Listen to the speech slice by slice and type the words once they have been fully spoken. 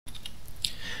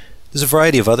There's a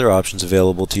variety of other options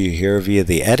available to you here via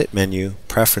the Edit menu,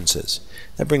 Preferences.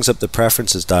 That brings up the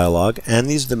Preferences dialog, and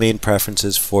these are the main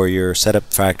preferences for your Setup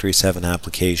Factory 7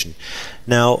 application.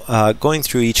 Now, going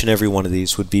through each and every one of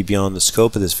these would be beyond the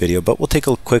scope of this video, but we'll take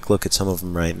a quick look at some of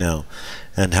them right now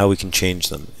and how we can change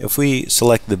them. If we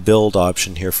select the Build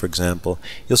option here, for example,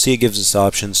 you'll see it gives us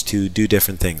options to do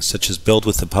different things, such as build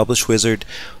with the Publish wizard,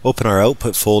 open our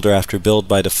output folder after build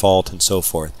by default, and so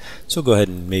forth. So go ahead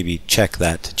and maybe check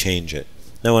that to change it.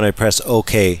 Now when I press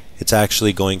OK, it's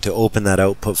actually going to open that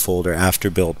output folder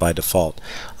after build by default.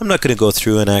 I'm not going to go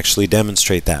through and actually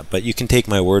demonstrate that, but you can take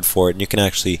my word for it, and you can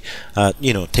actually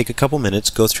take a couple minutes,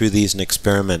 go through these and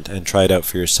experiment and try it out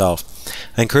for yourself.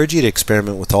 I encourage you to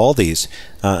experiment with all these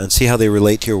and see how they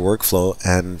relate to your workflow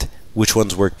and which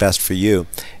ones work best for you.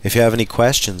 If you have any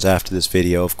questions after this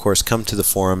video, of course, come to the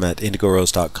forum at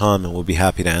indigorose.com and we'll be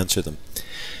happy to answer them.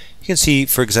 You can see,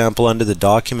 for example, under the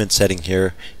document setting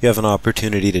here, you have an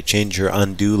opportunity to change your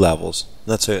undo levels.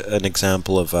 That's an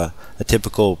example of a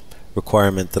typical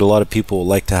requirement that a lot of people would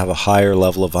like to have a higher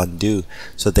level of undo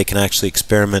so that they can actually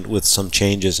experiment with some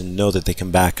changes and know that they can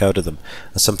back out of them.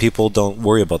 Some people don't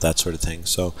worry about that sort of thing.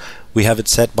 So we have it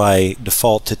set by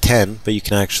default to 10, but you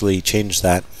can actually change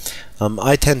that.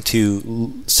 I tend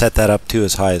to set that up to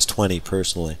as high as 20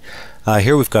 personally.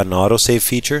 Here we've got an autosave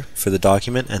feature for the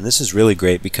document, and this is really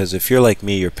great because if you're like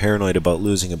me, you're paranoid about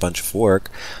losing a bunch of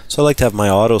work. So I like to have my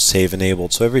autosave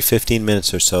enabled, so every 15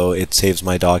 minutes or so it saves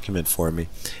my document for me.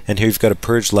 And here you've got a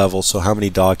purge level, so how many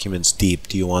documents deep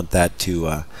do you want that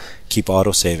to keep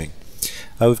autosaving?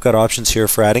 We've got options here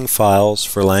for adding files,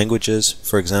 for languages.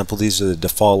 For example, these are the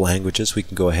default languages. We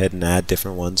can go ahead and add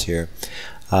different ones here.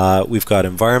 We've got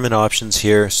environment options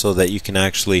here so that you can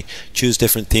actually choose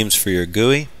different themes for your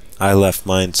GUI. I left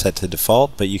mine set to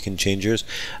default, but you can change yours.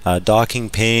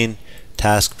 Docking pane,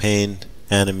 task pane,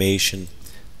 animation,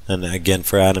 and again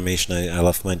for animation I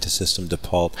left mine to system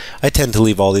default. I tend to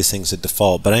leave all these things at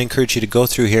default, but I encourage you to go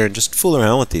through here and just fool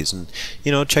around with these and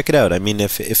check it out. I mean,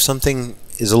 if something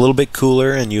is a little bit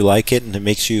cooler and you like it and it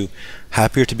makes you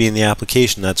happier to be in the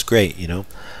application, that's great.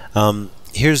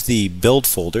 Here's the build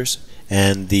folders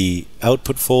and the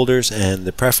output folders and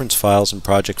the preference files and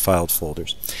project filed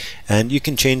folders, and you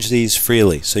can change these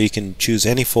freely, so you can choose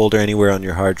any folder anywhere on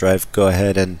your hard drive. Go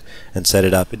ahead and set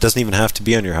it up. It doesn't even have to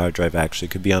be on your hard drive, actually.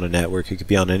 It could be on a network, it could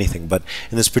be on anything, but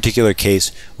in this particular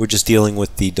case we're just dealing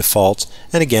with the defaults,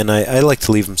 and again I like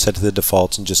to leave them set to the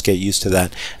defaults and just get used to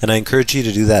that, and I encourage you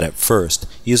to do that at first.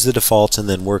 Use the defaults and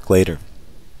then work later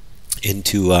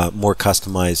into more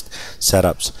customized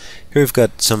setups. Here we've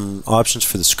got some options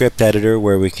for the script editor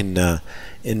where we can,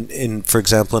 for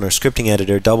example, in our scripting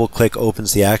editor, double click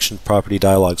opens the action property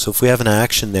dialog. So if we have an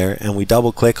action there and we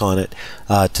double click on it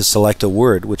to select a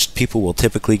word, which people will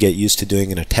typically get used to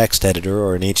doing in a text editor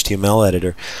or an HTML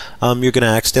editor, you're going to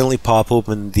accidentally pop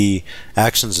open the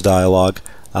actions dialog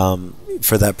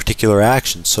for that particular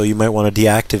action, so you might want to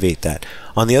deactivate that.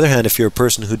 On the other hand, if you're a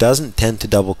person who doesn't tend to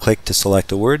double click to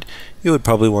select a word, you would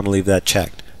probably want to leave that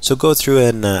checked. So go through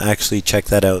and actually check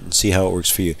that out and see how it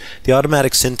works for you. The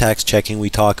automatic syntax checking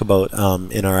we talk about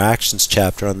in our actions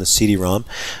chapter on the CD-ROM,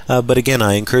 but again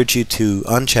I encourage you to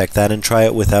uncheck that and try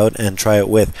it without and try it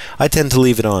with. I tend to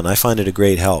leave it on. I find it a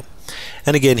great help.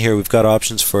 And again, here we've got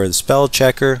options for the spell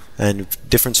checker and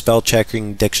different spell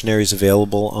checking dictionaries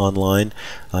available online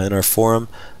in our forum.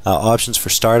 Options for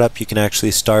startup. You can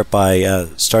actually start by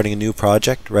starting a new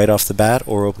project right off the bat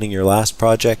or opening your last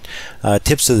project.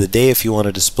 Tips of the day if you want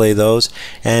to display those.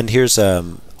 And here's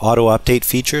auto update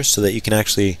feature so that you can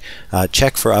actually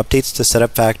check for updates to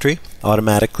Setup Factory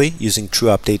automatically using True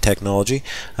Update technology.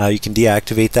 You can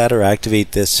deactivate that or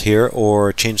activate this here,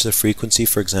 or change the frequency,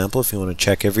 for example, if you want to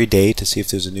check every day to see if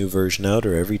there's a new version out,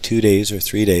 or every 2 days or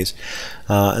 3 days,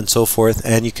 and so forth.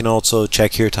 And you can also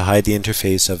check here to hide the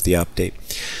interface of the update.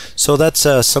 So that's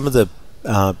some of the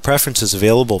preferences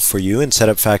available for you in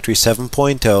Setup Factory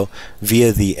 7.0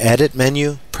 via the Edit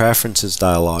menu, Preferences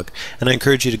dialog, and I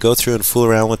encourage you to go through and fool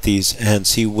around with these and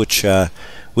see which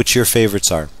your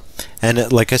favorites are.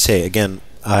 And like I say, again,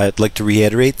 I'd like to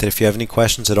reiterate that if you have any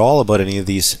questions at all about any of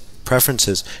these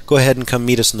preferences, go ahead and come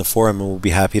meet us in the forum and we'll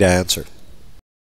be happy to answer.